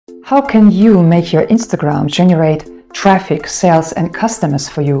How can you make your Instagram generate traffic, sales, and customers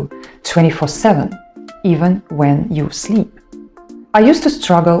for you 24/7, even when you sleep? I used to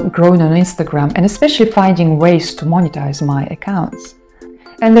struggle growing on Instagram and especially finding ways to monetize my accounts.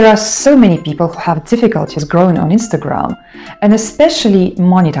 And there are so many people who have difficulties growing on Instagram and especially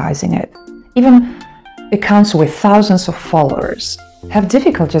monetizing it. Even accounts with thousands of followers have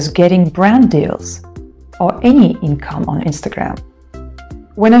difficulties getting brand deals or any income on Instagram.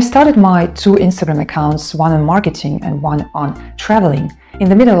 When I started my two Instagram accounts, one on marketing and one on traveling, in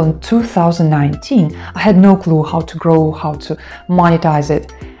the middle of 2019, I had no clue how to grow, how to monetize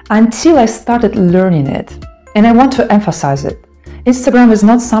it, until I started learning it. And I want to emphasize it. Instagram is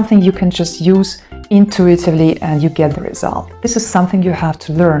not something you can just use intuitively and you get the result. This is something you have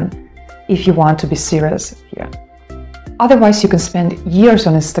to learn if you want to be serious here. Otherwise, you can spend years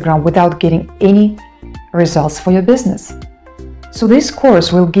on Instagram without getting any results for your business. So this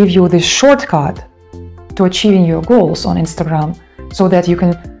course will give you the shortcut to achieving your goals on Instagram so that you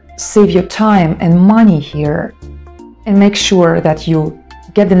can save your time and money here and make sure that you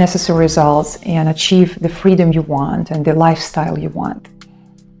get the necessary results and achieve the freedom you want and the lifestyle you want.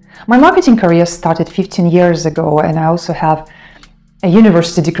 My marketing career started 15 years ago, and I also have a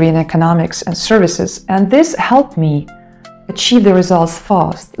university degree in economics and services, and this helped me achieve the results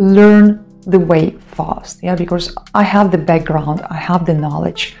fast, learn the way fast, because I have the background, I have the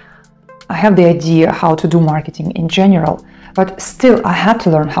knowledge, I have the idea how to do marketing in general, but still I had to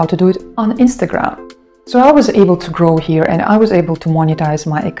learn how to do it on Instagram. So I was able to grow here and I was able to monetize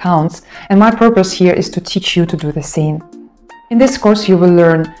my accounts, and my purpose here is to teach you to do the same. In this course you will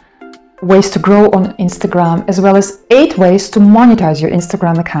learn ways to grow on Instagram as well as 8 ways to monetize your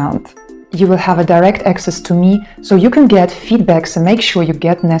Instagram account. You will have a direct access to me so you can get feedbacks and make sure you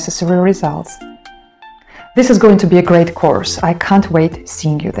get necessary results. This is going to be a great course. I can't wait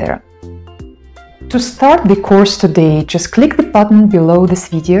seeing you there. To start the course today, just click the button below this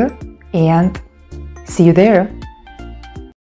video and see you there.